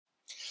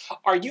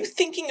Are you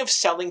thinking of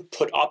selling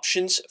put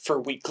options for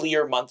weekly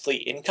or monthly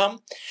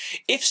income?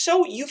 If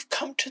so, you've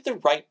come to the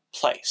right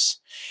place.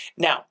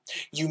 Now,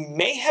 you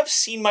may have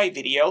seen my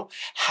video,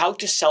 How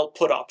to Sell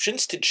Put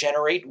Options to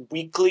Generate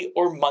Weekly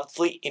or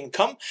Monthly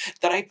Income,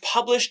 that I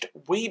published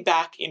way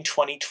back in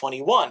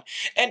 2021,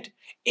 and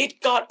it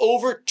got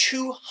over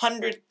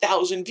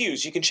 200,000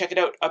 views. You can check it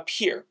out up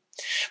here.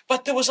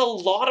 But there was a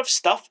lot of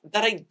stuff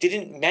that I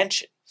didn't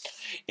mention.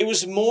 It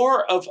was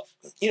more of,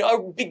 a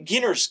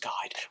beginner's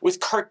guide with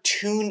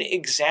cartoon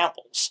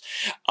examples.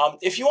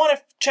 If you want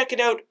to check it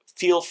out,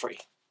 feel free.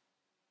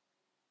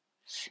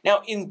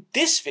 Now, in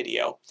this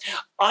video,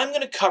 I'm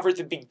going to cover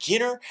the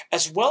beginner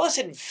as well as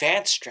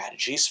advanced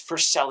strategies for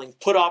selling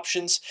put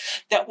options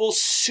that will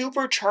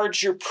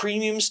supercharge your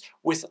premiums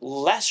with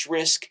less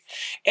risk.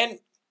 And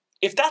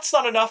if that's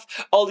not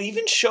enough, I'll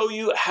even show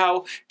you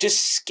how to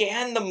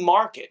scan the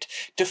market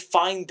to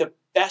find the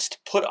best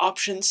put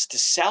options to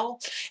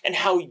sell and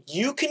how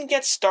you can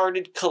get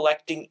started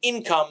collecting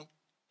income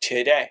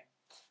today.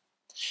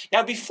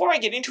 Now, before I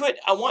get into it,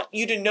 I want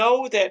you to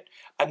know that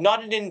I'm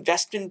not an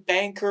investment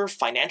banker,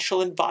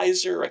 financial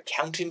advisor,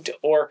 accountant,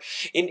 or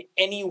in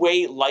any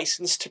way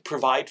licensed to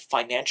provide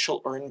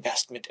financial or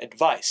investment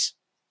advice.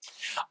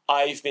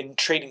 I've been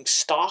trading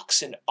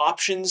stocks and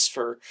options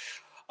for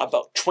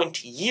about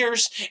 20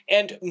 years,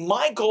 and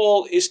my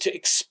goal is to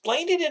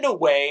explain it in a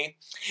way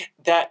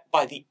that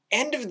by the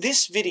end of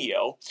this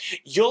video,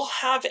 you'll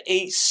have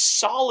a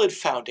solid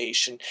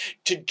foundation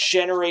to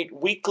generate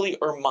weekly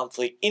or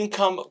monthly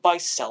income by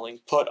selling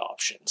put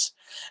options.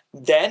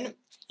 Then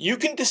you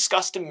can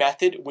discuss the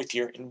method with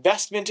your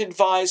investment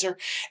advisor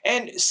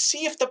and see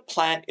if the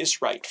plan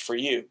is right for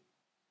you.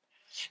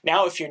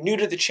 Now, if you're new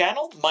to the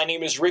channel, my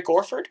name is Rick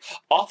Orford,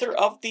 author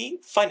of The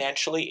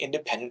Financially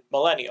Independent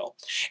Millennial.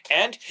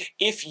 And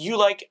if you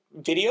like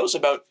videos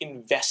about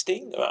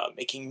investing,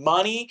 making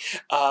money,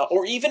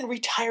 or even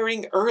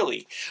retiring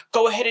early,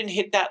 go ahead and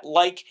hit that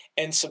like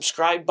and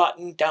subscribe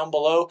button down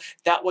below.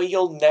 That way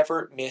you'll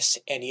never miss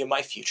any of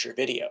my future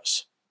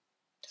videos.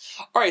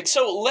 All right,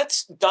 so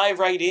let's dive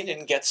right in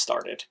and get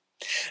started.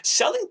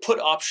 Selling put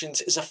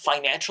options is a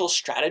financial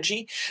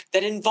strategy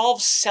that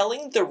involves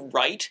selling the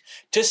right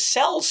to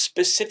sell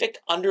specific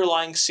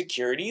underlying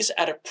securities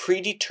at a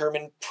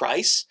predetermined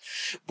price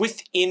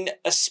within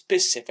a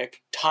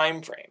specific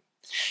time frame.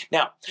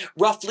 Now,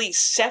 roughly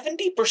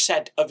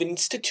 70% of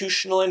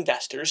institutional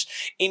investors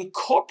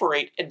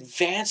incorporate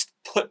advanced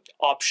put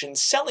option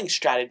selling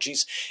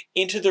strategies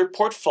into their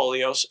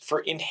portfolios for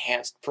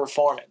enhanced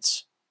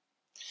performance.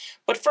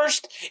 But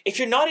first, if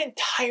you're not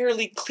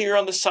entirely clear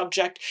on the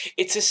subject,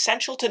 it's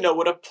essential to know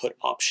what a put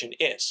option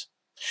is.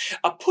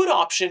 A put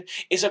option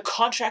is a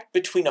contract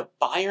between a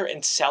buyer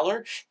and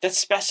seller that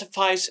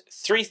specifies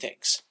three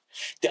things: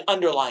 the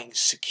underlying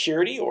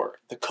security or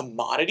the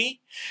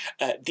commodity,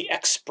 the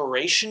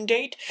expiration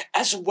date,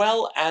 as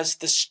well as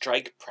the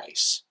strike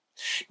price.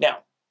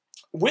 Now,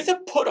 with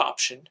a put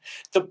option,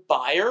 the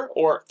buyer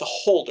or the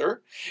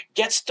holder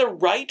gets the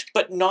right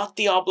but not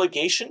the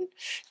obligation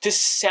to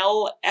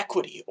sell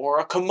equity or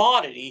a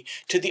commodity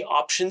to the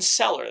option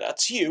seller,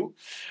 that's you,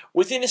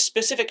 within a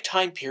specific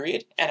time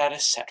period and at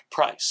a set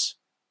price.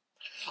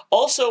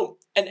 Also,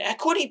 an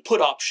equity put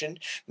option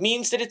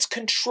means that it's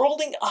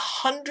controlling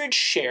 100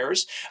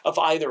 shares of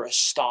either a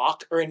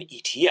stock or an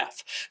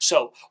ETF.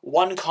 So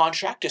one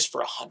contract is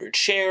for 100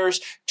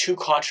 shares, two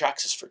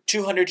contracts is for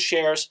 200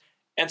 shares,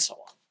 and so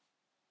on.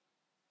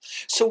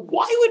 So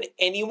why would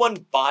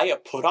anyone buy a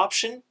put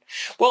option?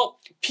 Well,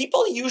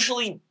 people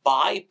usually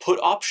buy put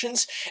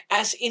options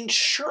as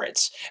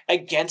insurance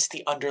against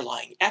the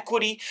underlying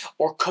equity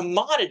or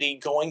commodity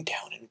going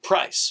down in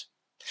price.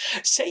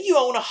 Say you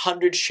own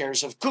 100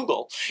 shares of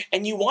Google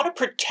and you want to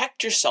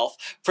protect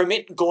yourself from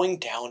it going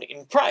down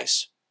in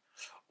price.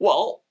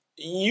 Well,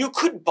 you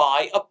could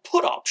buy a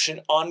put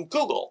option on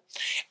Google,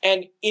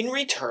 and in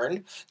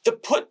return, the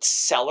put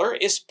seller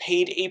is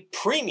paid a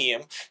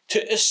premium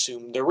to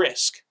assume the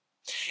risk.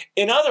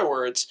 In other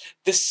words,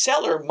 the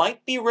seller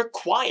might be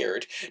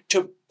required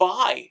to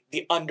buy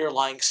the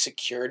underlying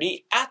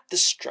security at the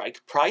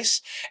strike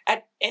price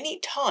at any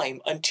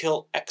time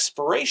until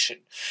expiration,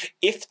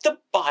 if the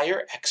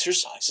buyer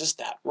exercises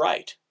that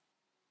right.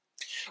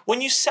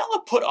 When you sell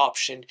a put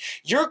option,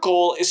 your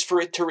goal is for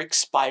it to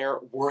expire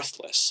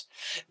worthless.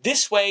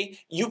 This way,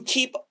 you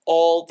keep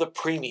all the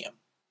premium.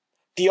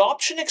 The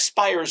option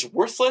expires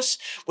worthless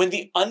when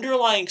the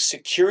underlying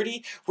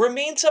security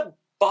remains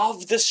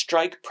above the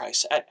strike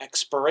price at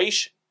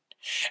expiration.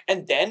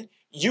 And then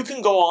you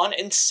can go on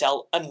and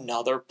sell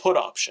another put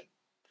option.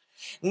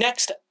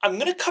 Next, I'm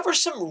going to cover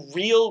some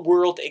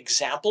real-world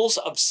examples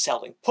of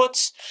selling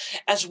puts,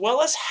 as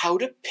well as how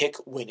to pick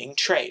winning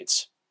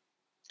trades.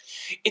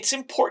 It's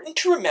important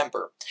to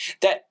remember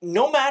that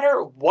no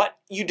matter what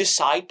you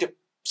decide to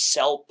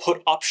sell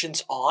put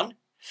options on,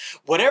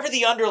 whatever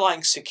the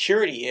underlying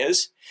security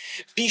is,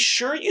 be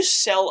sure you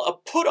sell a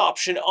put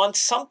option on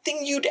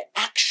something you'd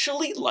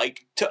actually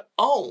like to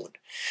own.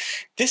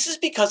 This is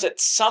because at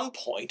some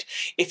point,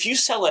 if you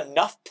sell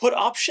enough put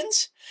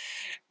options,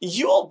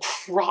 you'll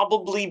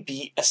probably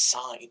be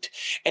assigned.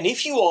 And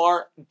if you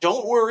are,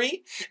 don't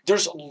worry,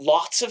 there's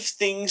lots of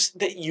things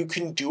that you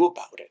can do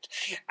about it.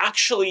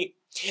 Actually,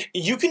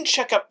 you can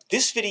check out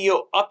this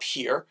video up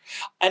here,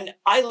 and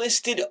I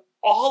listed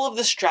all of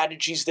the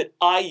strategies that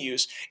I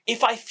use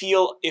if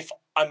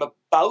I'm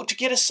about to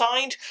get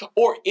assigned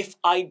or if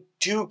I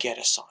do get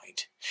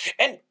assigned.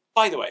 And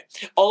by the way,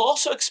 I'll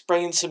also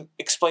explain some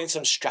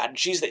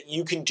strategies that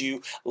you can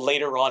do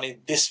later on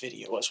in this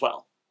video as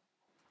well.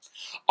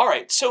 All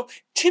right, so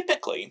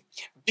typically,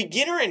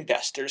 beginner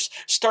investors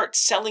start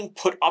selling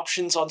put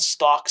options on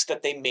stocks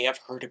that they may have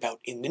heard about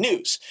in the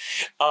news.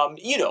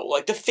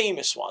 Like the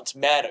famous ones,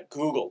 Meta,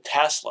 Google,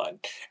 Tesla,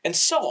 and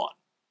so on.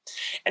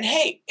 And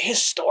hey,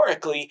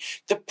 historically,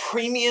 the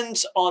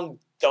premiums on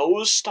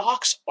those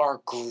stocks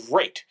are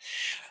great.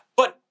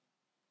 But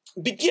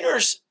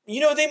beginners,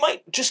 they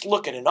might just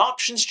look at an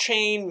options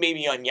chain,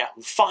 maybe on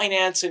Yahoo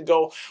Finance, and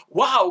go,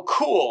 wow,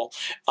 cool,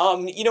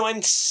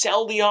 and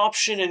sell the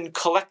option and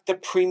collect the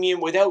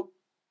premium without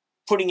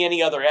putting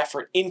any other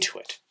effort into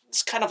it.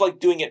 It's kind of like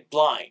doing it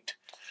blind.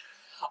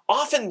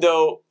 Often,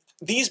 though,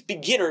 these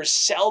beginners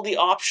sell the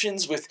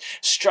options with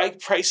strike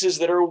prices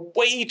that are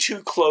way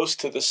too close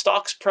to the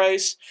stock's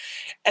price,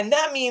 and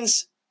that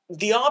means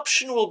the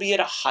option will be at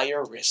a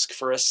higher risk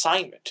for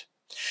assignment.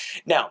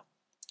 Now,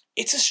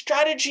 it's a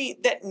strategy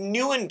that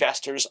new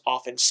investors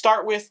often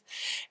start with,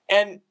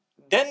 and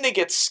then they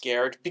get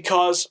scared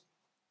because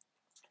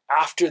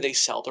after they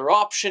sell their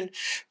option,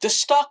 the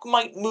stock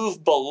might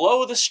move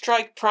below the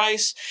strike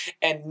price,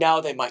 and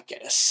now they might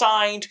get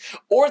assigned,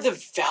 or the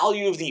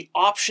value of the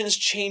options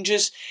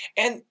changes,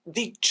 and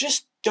they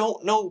just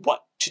don't know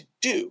what to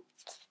do.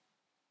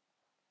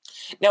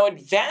 Now,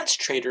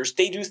 advanced traders,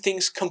 they do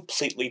things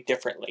completely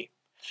differently.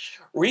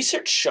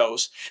 Research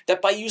shows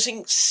that by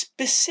using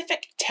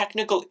specific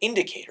technical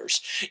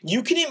indicators,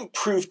 you can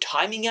improve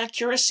timing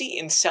accuracy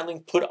in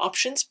selling put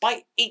options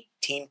by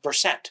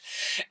 18%.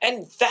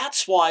 And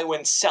that's why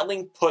when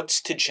selling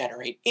puts to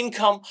generate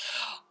income,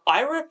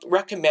 I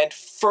recommend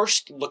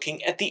first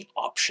looking at the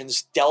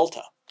options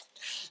delta.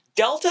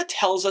 Delta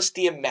tells us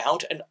the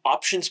amount an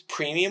options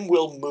premium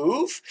will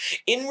move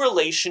in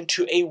relation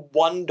to a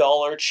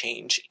 $1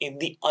 change in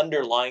the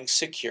underlying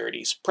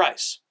security's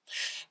price.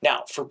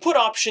 Now, for put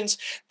options,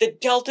 the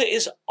delta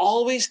is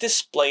always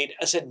displayed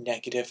as a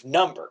negative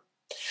number.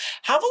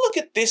 Have a look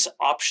at this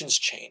options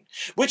chain,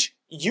 which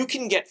you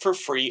can get for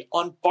free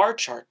on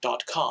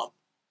barchart.com.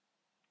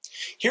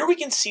 Here we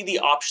can see the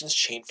options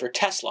chain for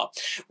Tesla,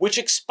 which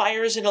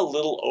expires in a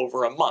little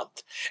over a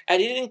month,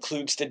 and it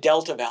includes the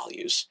delta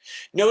values.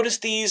 Notice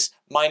these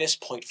minus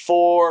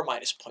 0.4,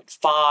 minus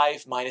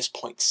 0.5, minus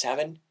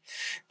 0.7.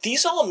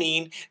 These all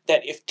mean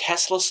that if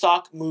Tesla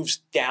stock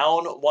moves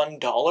down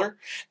 $1,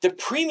 the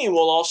premium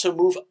will also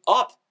move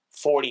up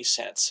 40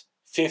 cents,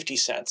 50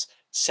 cents,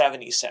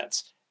 70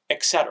 cents,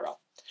 etc.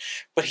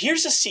 But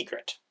here's a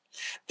secret.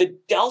 The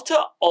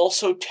delta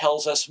also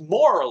tells us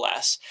more or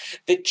less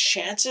the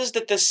chances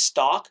that the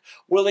stock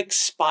will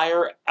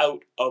expire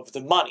out of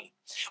the money,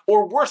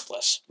 or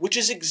worthless, which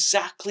is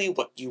exactly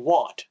what you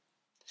want.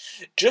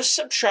 Just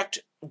subtract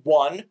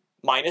 1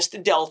 minus the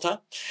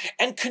delta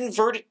and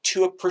convert it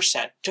to a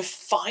percent to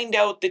find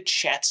out the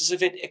chances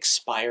of it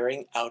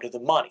expiring out of the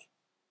money.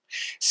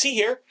 See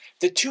here,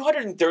 the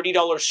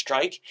 $230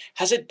 strike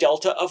has a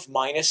delta of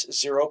minus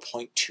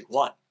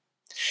 0.21.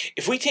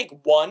 If we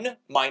take 1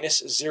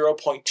 minus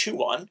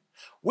 0.21,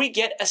 we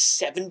get a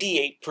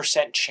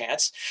 78%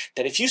 chance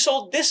that if you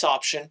sold this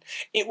option,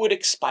 it would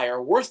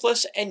expire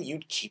worthless and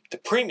you'd keep the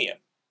premium.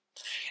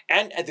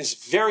 And at this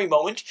very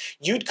moment,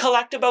 you'd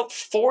collect about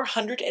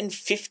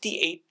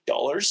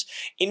 $458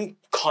 in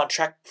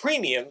contract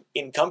premium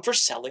income for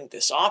selling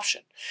this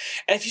option.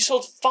 And if you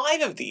sold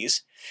 5 of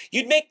these,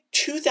 you'd make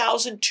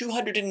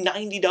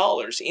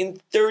 $2,290 in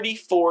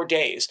 34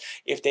 days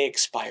if they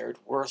expired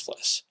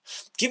worthless.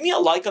 Give me a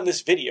like on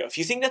this video if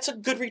you think that's a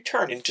good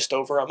return in just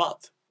over a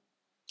month.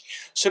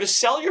 So to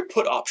sell your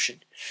put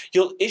option,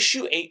 you'll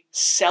issue a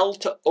sell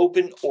to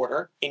open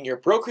order in your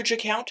brokerage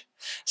account,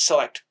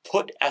 select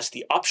put as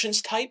the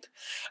options type,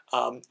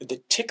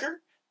 the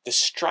ticker, the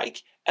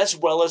strike, as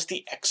well as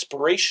the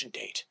expiration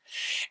date.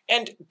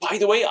 And by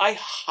the way, I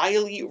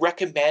highly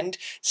recommend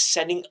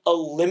setting a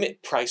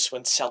limit price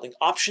when selling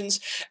options,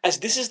 as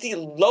this is the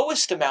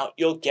lowest amount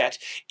you'll get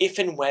if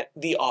and when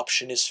the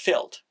option is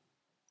filled.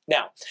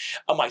 Now,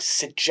 am I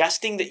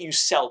suggesting that you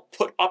sell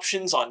put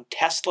options on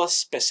Tesla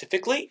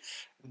specifically?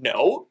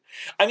 No.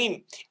 I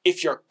mean,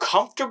 if you're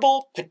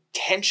comfortable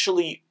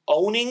potentially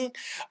owning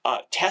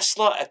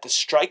Tesla at the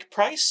strike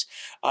price,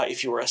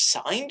 if you were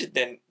assigned,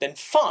 then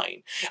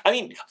fine. I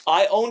mean,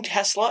 I own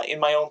Tesla in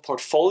my own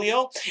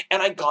portfolio,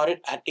 and I got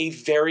it at a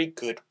very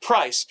good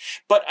price.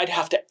 But I'd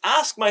have to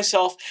ask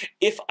myself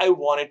if I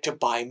wanted to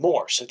buy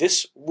more. So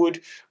this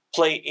would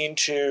play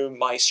into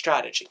my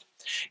strategy.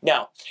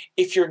 Now,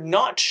 if you're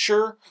not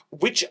sure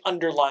which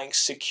underlying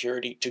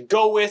security to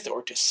go with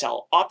or to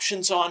sell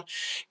options on,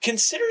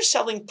 consider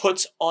selling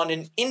puts on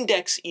an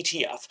index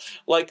ETF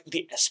like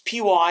the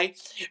SPY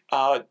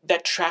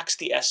that tracks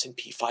the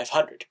S&P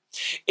 500.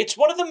 It's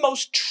one of the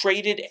most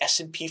traded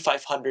S&P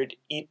 500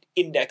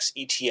 index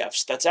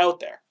ETFs that's out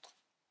there.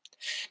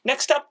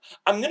 Next up,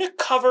 I'm going to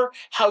cover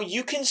how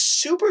you can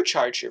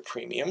supercharge your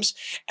premiums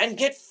and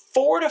get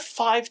 4 to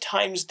 5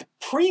 times the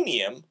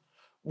premium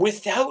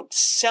without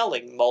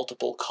selling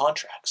multiple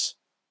contracts.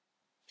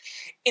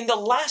 In the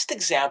last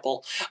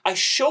example, I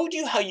showed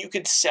you how you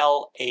could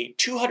sell a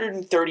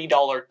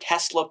 $230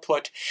 Tesla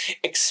put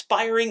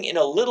expiring in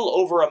a little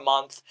over a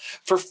month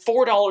for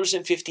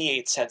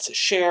 $4.58 a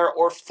share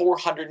or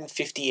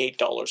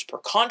 $458 per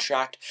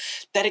contract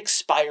that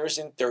expires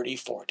in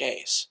 34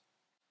 days.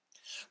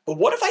 But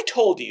what if I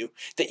told you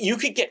that you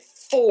could get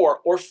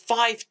 4 or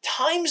 5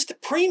 times the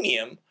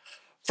premium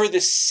for the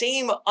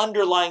same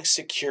underlying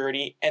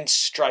security and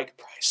strike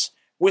price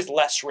with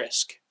less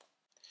risk?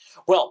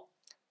 Well,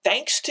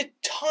 thanks to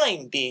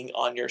time being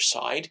on your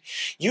side,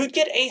 you'd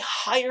get a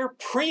higher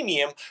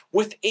premium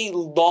with a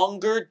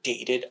longer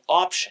dated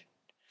option.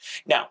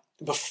 Now,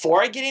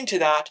 before I get into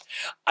that,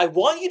 I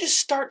want you to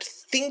start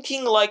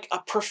thinking like a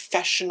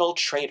professional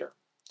trader.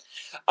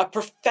 A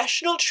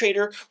professional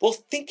trader will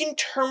think in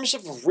terms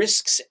of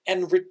risks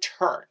and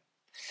return.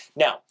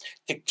 Now,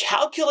 to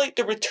calculate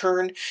the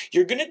return,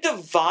 you're going to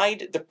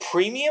divide the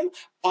premium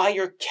by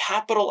your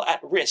capital at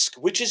risk,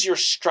 which is your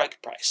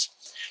strike price.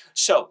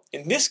 So,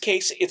 in this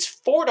case, it's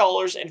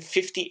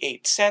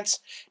 $4.58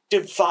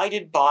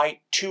 divided by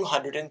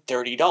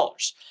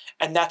 $230,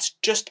 and that's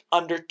just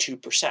under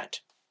 2%.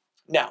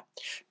 Now,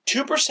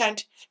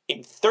 2%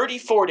 in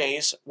 34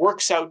 days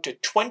works out to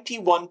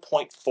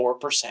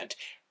 21.4%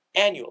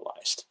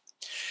 annualized.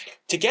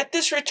 To get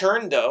this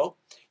return, though,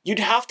 you'd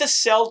have to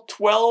sell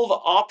 12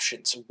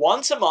 options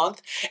once a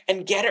month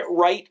and get it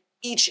right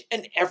each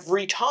and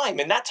every time,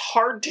 and that's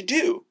hard to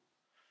do.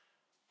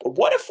 But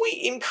what if we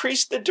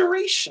increase the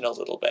duration a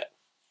little bit?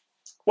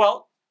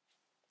 Well,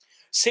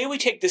 say we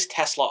take this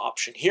Tesla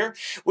option here,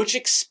 which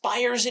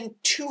expires in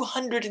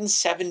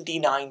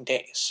 279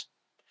 days.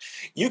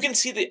 You can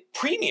see the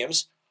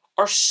premiums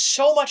are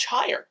so much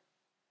higher,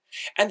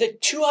 and the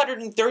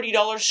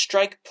 $230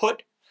 strike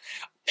put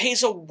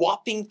pays a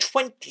whopping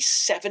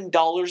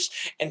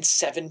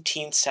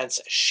 $27.17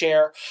 a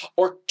share,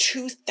 or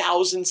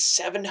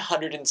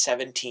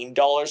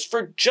 $2,717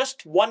 for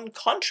just one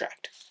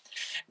contract.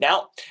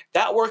 Now,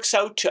 that works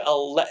out to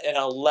an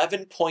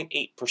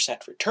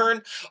 11.8%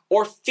 return,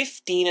 or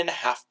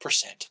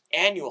 15.5%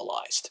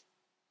 annualized.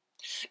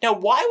 Now,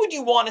 why would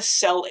you want to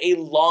sell a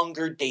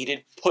longer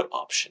dated put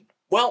option?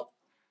 Well,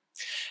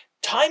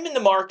 time in the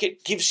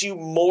market gives you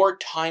more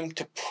time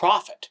to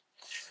profit.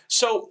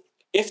 So,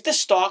 if the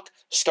stock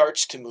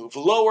starts to move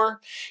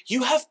lower,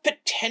 you have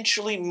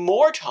potentially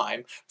more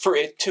time for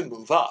it to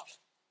move up.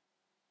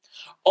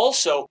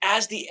 Also,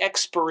 as the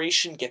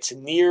expiration gets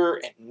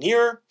nearer and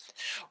nearer,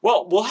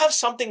 well, we'll have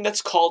something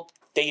that's called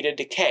theta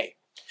decay.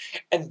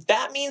 And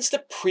that means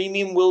the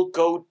premium will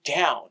go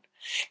down.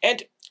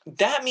 And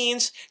that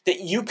means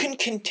that you can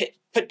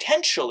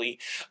potentially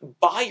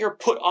buy your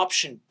put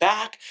option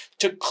back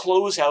to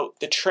close out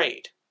the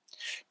trade.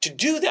 To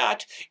do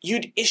that,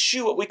 you'd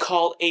issue what we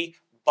call a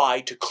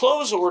buy to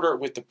close order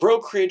with the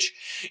brokerage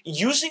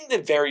using the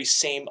very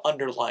same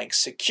underlying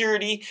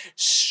security,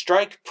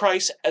 strike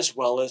price, as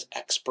well as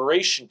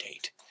expiration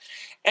date.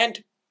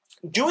 And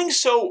doing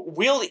so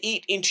will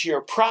eat into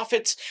your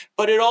profits,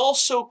 but it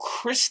also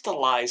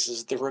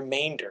crystallizes the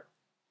remainder.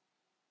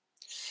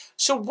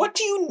 So what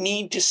do you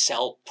need to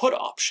sell put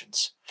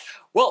options?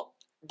 Well,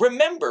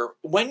 remember,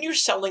 when you're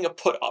selling a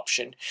put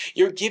option,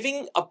 you're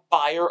giving a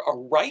buyer a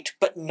right,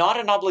 but not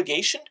an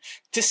obligation,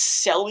 to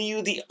sell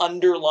you the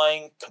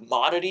underlying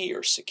commodity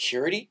or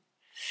security.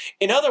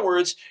 In other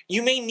words,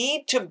 you may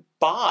need to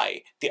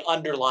buy the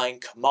underlying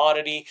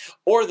commodity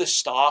or the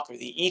stock or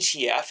the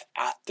ETF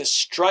at the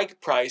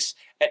strike price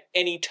at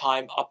any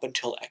time up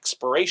until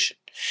expiration.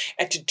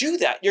 And to do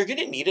that, you're going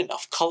to need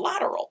enough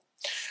collateral.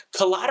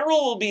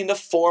 Collateral will be in the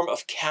form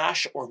of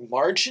cash or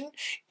margin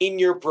in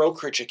your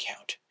brokerage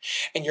account.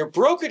 And your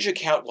brokerage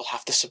account will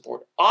have to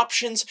support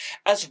options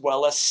as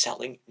well as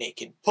selling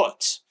naked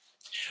puts.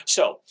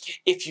 So,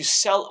 if you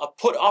sell a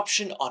put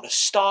option on a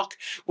stock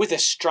with a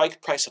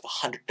strike price of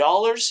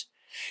 $100,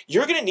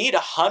 you're going to need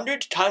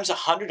 100 times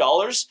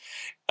 $100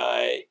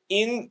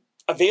 in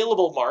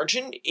available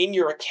margin in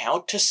your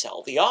account to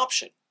sell the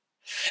option.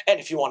 And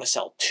if you want to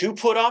sell 2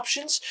 put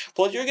options,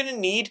 well, you're going to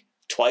need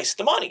twice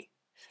the money.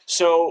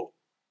 So,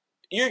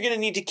 you're going to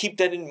need to keep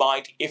that in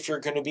mind if you're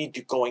going to be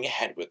going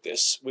ahead with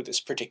this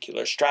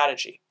particular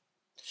strategy.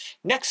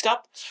 Next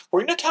up,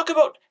 we're going to talk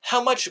about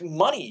how much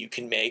money you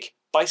can make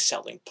by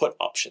selling put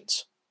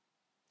options.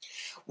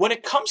 When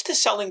it comes to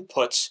selling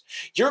puts,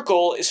 your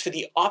goal is for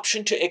the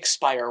option to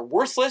expire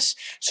worthless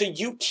so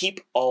you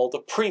keep all the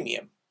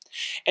premium.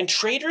 And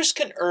traders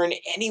can earn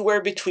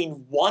anywhere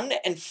between 1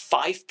 and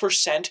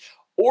 5%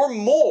 or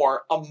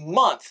more a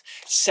month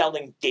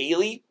selling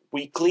daily,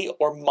 weekly,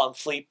 or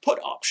monthly put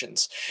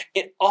options.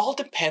 It all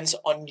depends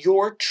on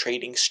your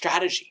trading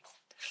strategy.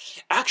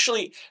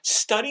 Actually,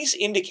 studies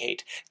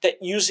indicate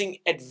that using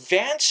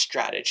advanced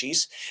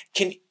strategies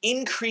can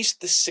increase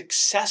the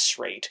success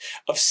rate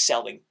of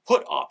selling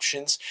put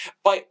options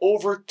by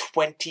over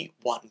 21%.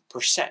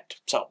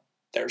 So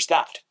there's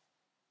that.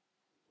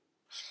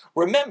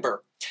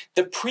 Remember,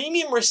 the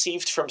premium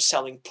received from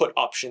selling put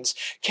options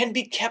can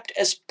be kept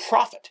as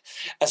profit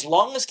as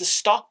long as the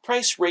stock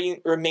price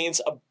remains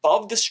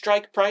above the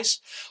strike price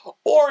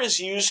or is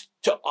used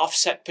to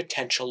offset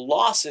potential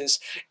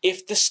losses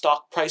if the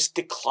stock price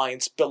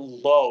declines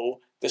below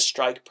the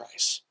strike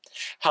price.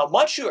 How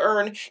much you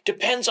earn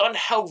depends on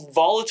how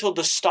volatile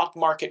the stock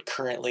market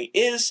currently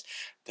is,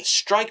 the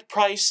strike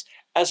price,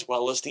 as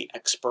well as the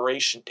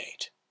expiration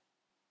date.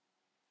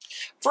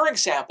 For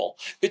example,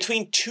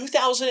 between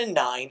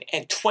 2009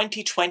 and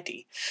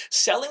 2020,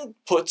 selling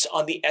puts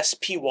on the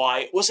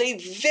SPY was a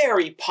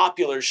very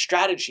popular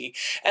strategy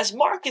as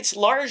markets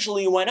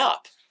largely went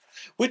up,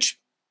 which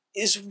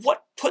is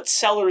what put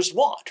sellers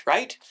want,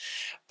 right?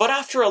 But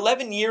after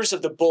 11 years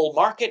of the bull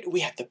market,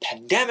 we had the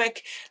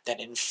pandemic, then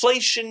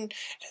inflation,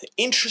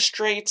 interest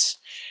rates,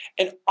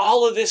 and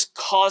all of this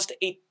caused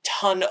a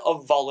ton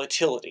of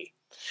volatility.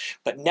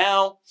 But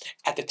now,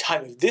 at the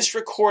time of this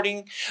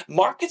recording,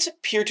 markets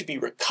appear to be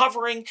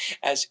recovering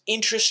as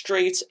interest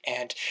rates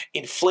and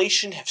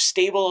inflation have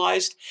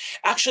stabilized.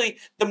 Actually,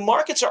 the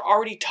markets are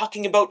already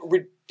talking about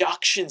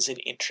reductions in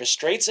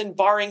interest rates, and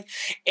barring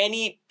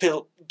any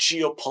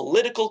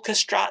geopolitical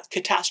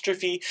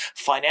catastrophe,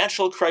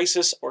 financial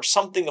crisis, or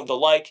something of the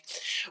like,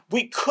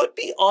 we could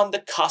be on the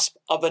cusp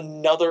of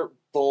another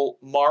bull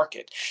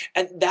market.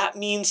 And that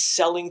means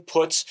selling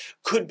puts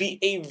could be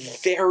a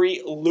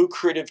very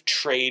lucrative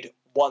trade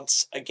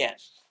once again.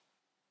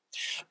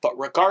 But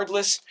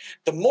regardless,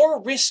 the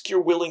more risk you're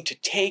willing to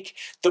take,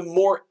 the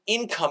more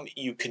income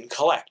you can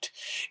collect.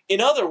 In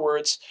other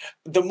words,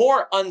 the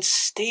more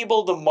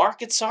unstable the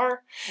markets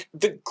are,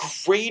 the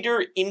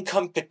greater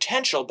income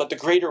potential, but the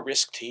greater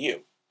risk to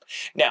you.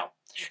 Now,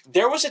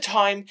 there was a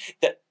time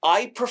that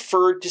I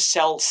preferred to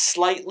sell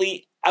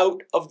slightly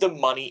out of the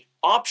money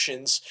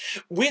options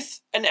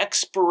with an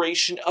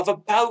expiration of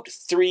about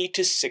 3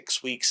 to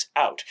 6 weeks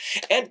out.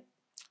 And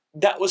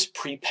that was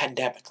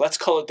pre-pandemic. Let's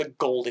call it the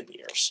golden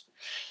years.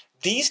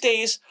 These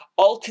days,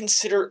 I'll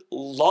consider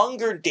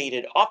longer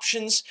dated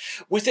options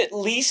with at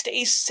least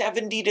a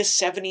 70 to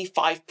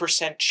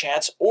 75%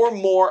 chance or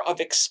more of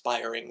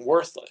expiring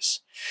worthless.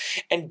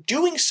 And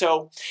doing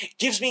so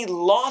gives me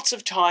lots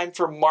of time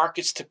for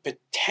markets to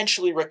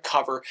potentially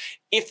recover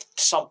if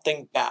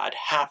something bad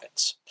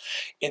happens.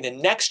 In the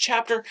next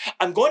chapter,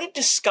 I'm going to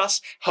discuss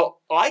how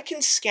I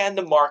can scan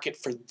the market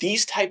for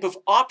these type of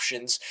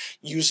options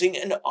using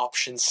an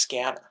option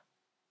scanner.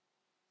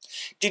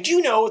 Did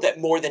you know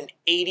that more than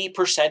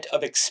 80%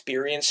 of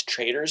experienced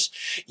traders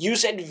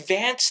use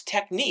advanced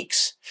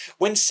techniques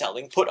when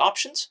selling put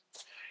options?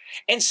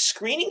 And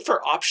screening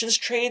for options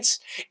trades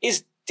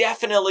is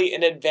definitely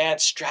an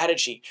advanced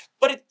strategy,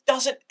 but it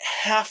doesn't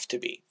have to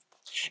be.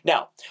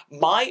 Now,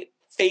 my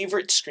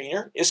favorite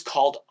screener is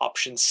called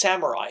Option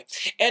Samurai,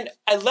 and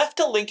I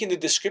left a link in the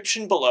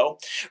description below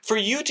for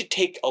you to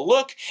take a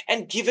look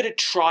and give it a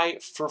try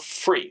for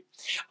free.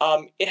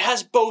 It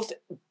has both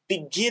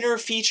beginner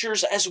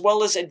features as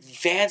well as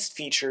advanced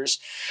features,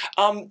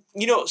 so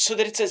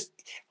that it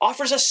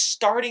offers a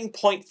starting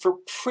point for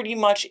pretty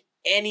much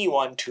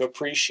anyone to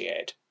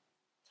appreciate.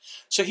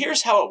 So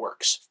here's how it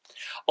works.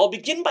 I'll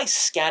begin by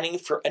scanning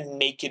for a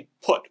naked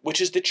put,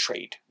 which is the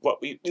trade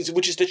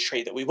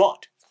that we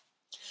want.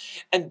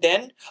 And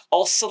then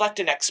I'll select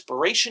an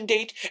expiration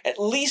date at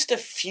least a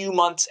few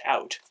months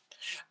out,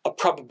 a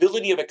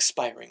probability of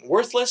expiring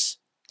worthless,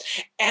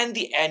 and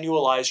the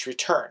annualized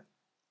return.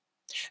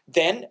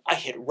 Then I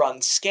hit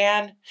Run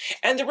Scan,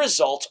 and the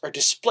results are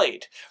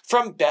displayed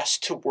from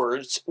best to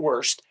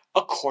worst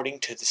according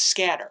to the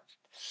scanner.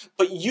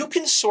 But you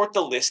can sort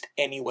the list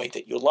any way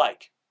that you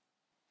like.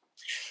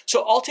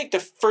 So I'll take the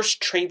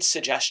first trade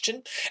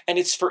suggestion, and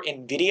it's for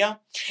NVIDIA,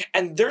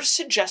 and they're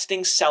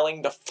suggesting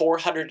selling the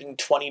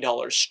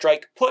 $420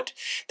 strike put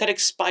that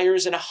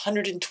expires in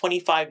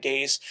 125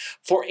 days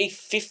for a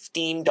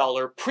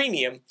 $15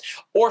 premium,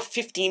 or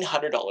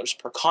 $1,500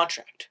 per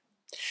contract.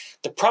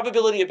 The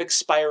probability of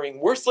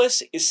expiring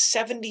worthless is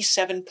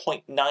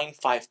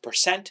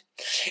 77.95%,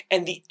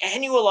 and the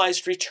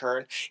annualized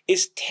return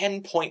is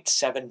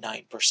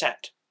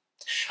 10.79%.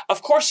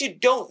 Of course, you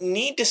don't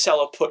need to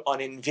sell a put on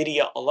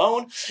NVIDIA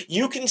alone.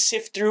 You can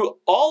sift through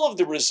all of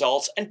the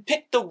results and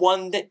pick the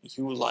one that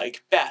you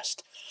like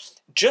best.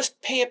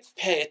 Just pay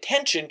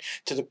attention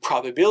to the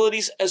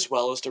probabilities as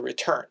well as the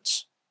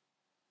returns.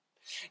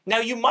 Now,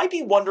 you might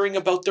be wondering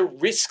about the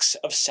risks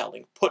of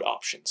selling put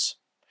options.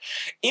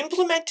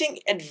 Implementing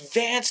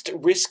advanced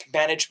risk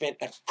management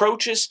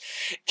approaches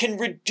can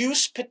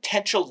reduce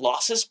potential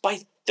losses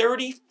by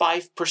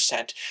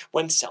 35%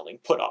 when selling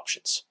put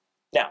options.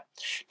 Now,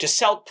 to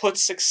sell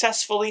puts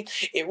successfully,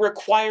 it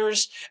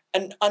requires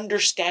an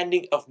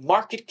understanding of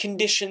market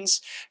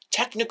conditions,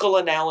 technical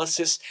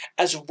analysis,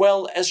 as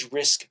well as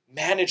risk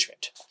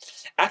management.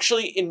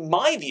 Actually, in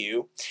my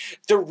view,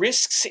 the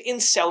risks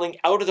in selling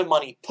out of the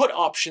money put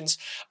options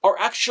are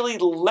actually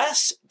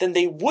less than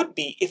they would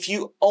be if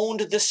you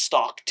owned the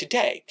stock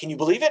today. Can you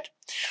believe it?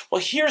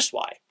 Well, here's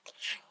why.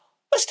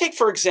 Let's take,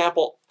 for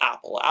example,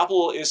 Apple.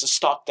 Apple is a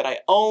stock that I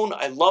own.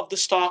 I love the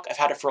stock. I've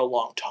had it for a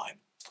long time.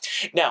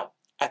 Now,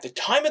 at the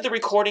time of the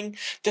recording,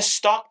 the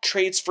stock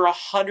trades for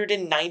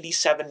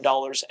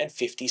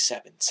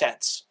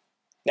 $197.57.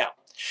 Now,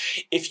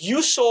 if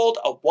you sold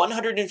a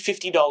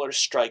 $150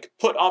 strike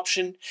put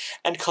option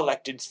and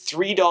collected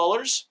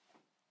 $3,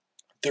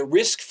 the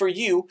risk for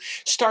you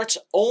starts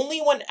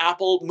only when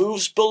Apple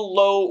moves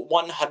below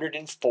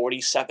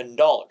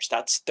 $147.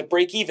 That's the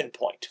break-even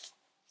point.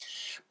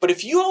 But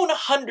if you own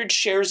 100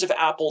 shares of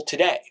Apple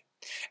today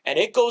and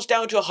it goes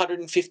down to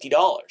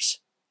 $150,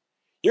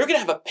 you're going to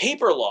have a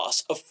paper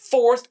loss of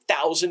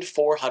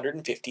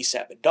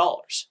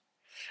 $4,457.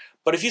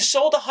 But if you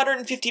sold a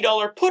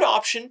 $150 put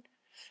option,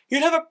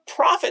 you'd have a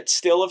profit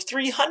still of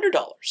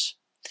 $300.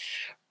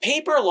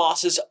 Paper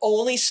losses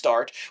only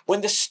start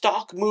when the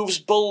stock moves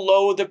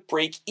below the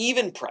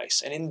break-even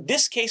price, and in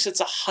this case it's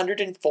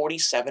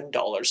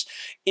 $147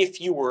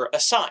 if you were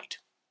assigned.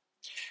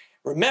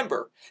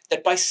 Remember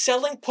that by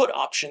selling put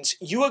options,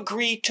 you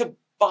agree to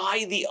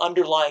buy the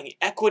underlying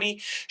equity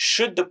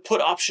should the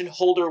put option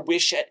holder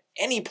wish at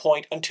any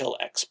point until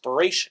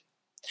expiration.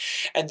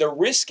 And the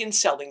risk in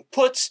selling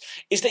puts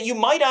is that you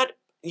might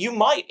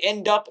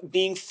end up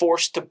being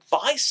forced to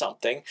buy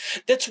something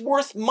that's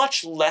worth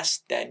much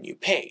less than you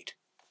paid.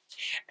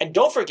 And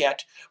don't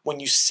forget, when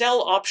you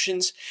sell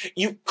options,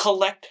 you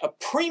collect a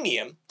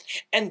premium,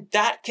 and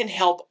that can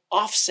help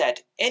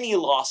offset any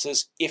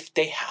losses if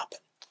they happen.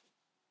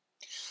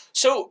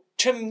 So,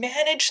 to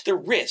manage the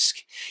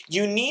risk,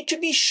 you need to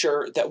be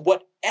sure that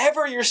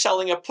whatever you're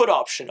selling a put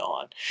option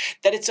on,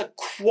 that it's a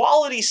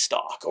quality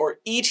stock or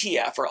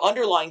ETF or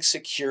underlying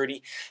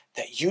security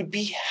that you'd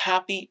be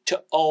happy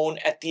to own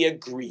at the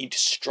agreed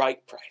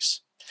strike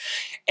price.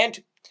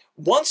 And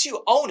once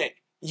you own it,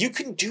 you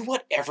can do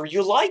whatever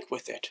you like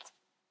with it.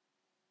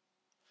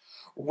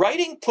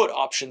 Writing put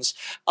options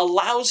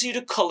allows you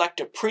to collect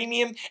a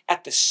premium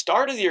at the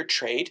start of your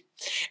trade,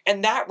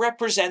 and that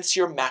represents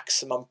your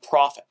maximum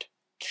profit.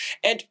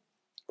 And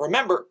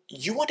remember,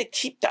 you want to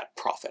keep that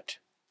profit.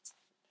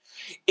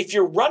 If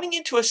you're running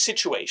into a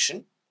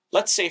situation,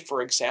 let's say,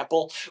 for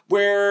example,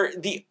 where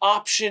the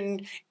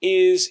option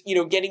is,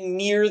 getting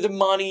near the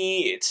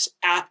money, it's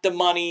at the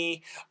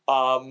money,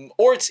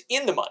 or it's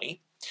in the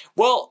money,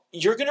 well,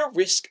 you're going to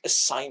risk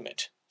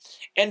assignment.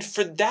 And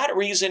for that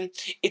reason,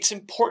 it's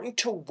important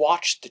to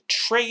watch the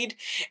trade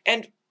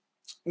and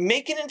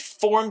make an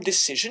informed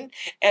decision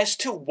as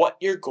to what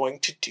you're going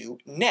to do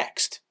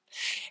next.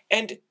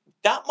 And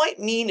that might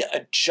mean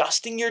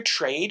adjusting your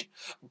trade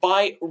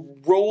by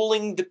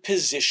rolling the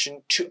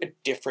position to a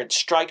different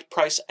strike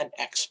price and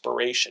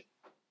expiration.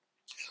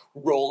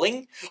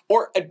 Rolling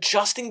or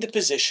adjusting the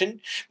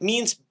position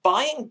means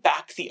buying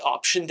back the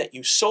option that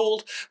you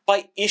sold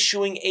by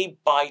issuing a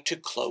buy to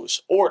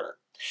close order.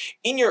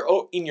 In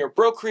your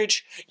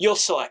brokerage, you'll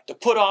select the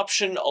put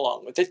option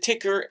along with the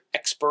ticker,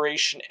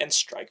 expiration, and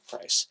strike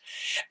price.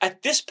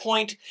 At this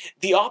point,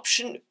 the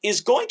option is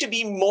going to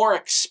be more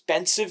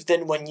expensive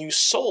than when you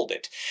sold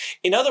it.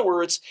 In other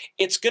words,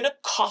 it's going to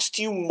cost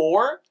you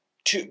more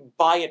to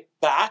buy it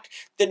back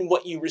than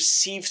what you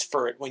received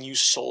for it when you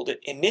sold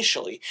it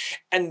initially,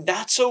 and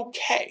that's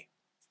okay.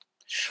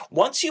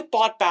 Once you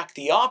bought back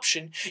the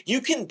option, you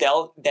can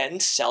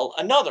then sell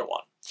another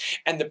one.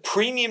 And the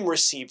premium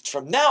received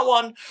from that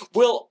one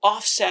will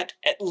offset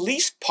at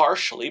least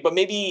partially, but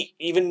maybe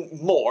even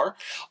more,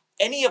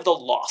 any of the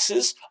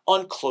losses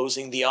on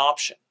closing the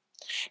option.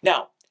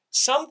 Now,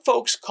 some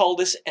folks call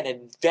this an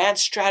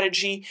advanced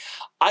strategy.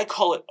 I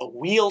call it a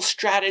wheel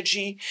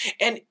strategy,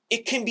 and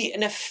it can be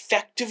an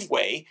effective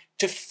way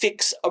to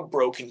fix a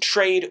broken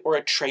trade or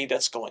a trade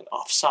that's going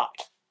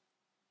offside.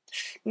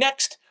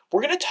 Next,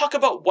 we're going to talk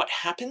about what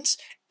happens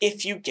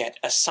if you get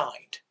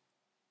assigned.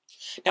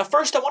 Now,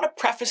 first, I want to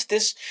preface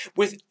this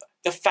with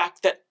the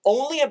fact that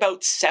only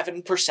about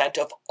 7%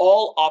 of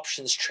all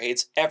options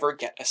trades ever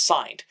get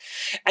assigned.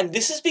 And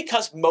this is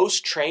because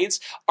most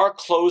trades are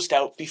closed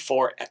out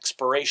before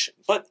expiration.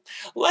 But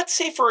let's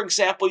say, for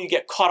example, you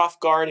get caught off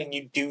guard and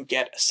you do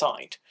get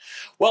assigned.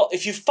 Well,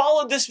 if you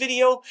followed this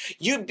video,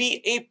 you'd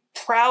be a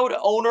proud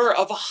owner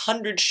of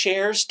 100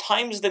 shares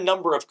times the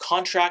number of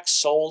contracts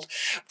sold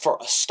for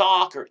a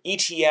stock or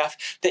ETF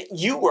that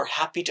you were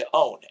happy to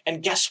own.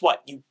 And guess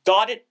what? You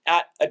got it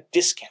at a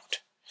discount.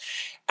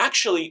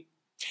 Actually,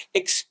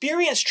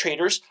 experienced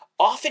traders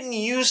often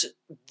use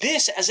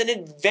this as an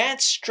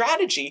advanced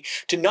strategy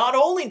to not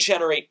only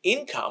generate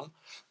income,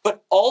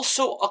 but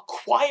also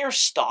acquire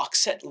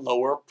stocks at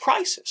lower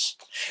prices.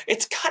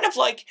 It's kind of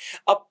like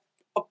a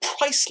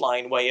price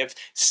line way of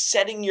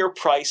setting your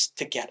price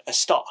to get a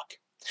stock.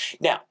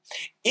 Now,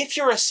 if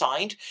you're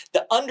assigned,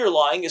 the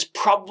underlying is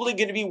probably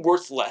going to be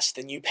worth less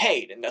than you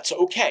paid, and that's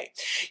okay.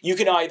 You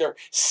can either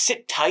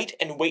sit tight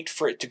and wait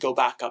for it to go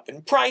back up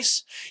in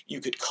price, you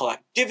could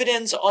collect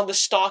dividends on the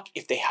stock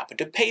if they happen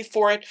to pay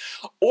for it,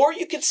 or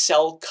you could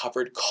sell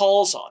covered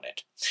calls on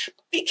it.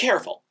 Be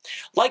careful.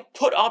 Like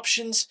put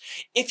options,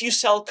 if you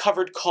sell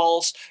covered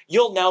calls,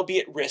 you'll now be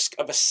at risk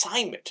of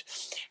assignment.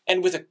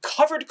 And with a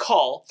covered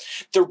call,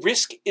 the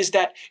risk is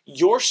that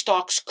your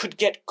stocks could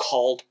get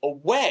called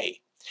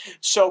away.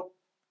 So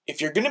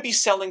if you're going to be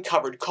selling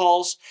covered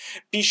calls,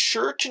 be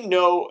sure to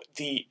know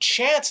the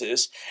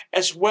chances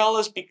as well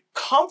as be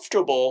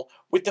comfortable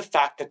with the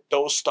fact that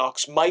those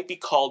stocks might be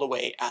called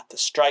away at the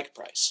strike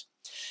price.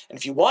 And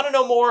if you want to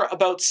know more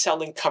about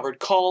selling covered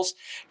calls,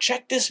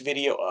 check this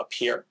video up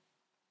here.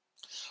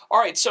 All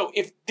right, so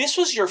if this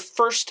was your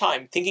first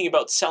time thinking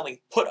about selling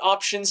put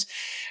options,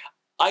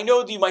 I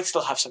know that you might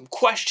still have some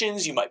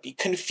questions, you might be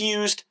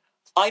confused.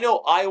 I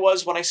know I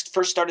was when I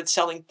first started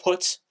selling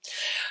puts.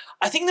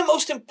 I think the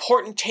most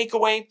important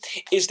takeaway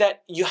is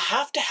that you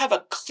have to have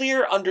a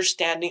clear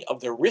understanding of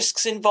the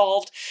risks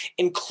involved,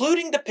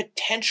 including the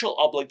potential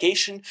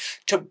obligation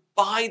to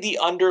buy the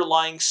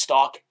underlying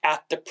stock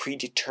at the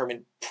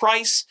predetermined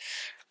price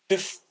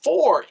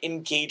before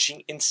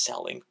engaging in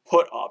selling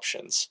put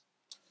options.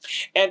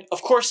 And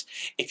of course,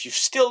 if you've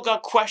still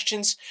got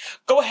questions,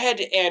 go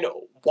ahead and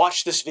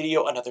watch this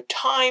video another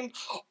time.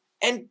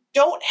 And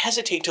don't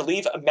hesitate to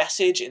leave a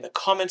message in the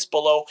comments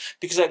below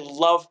because I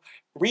love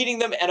reading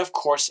them and, of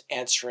course,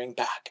 answering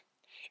back.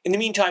 In the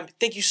meantime,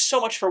 thank you so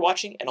much for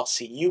watching, and I'll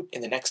see you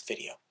in the next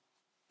video.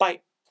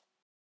 Bye.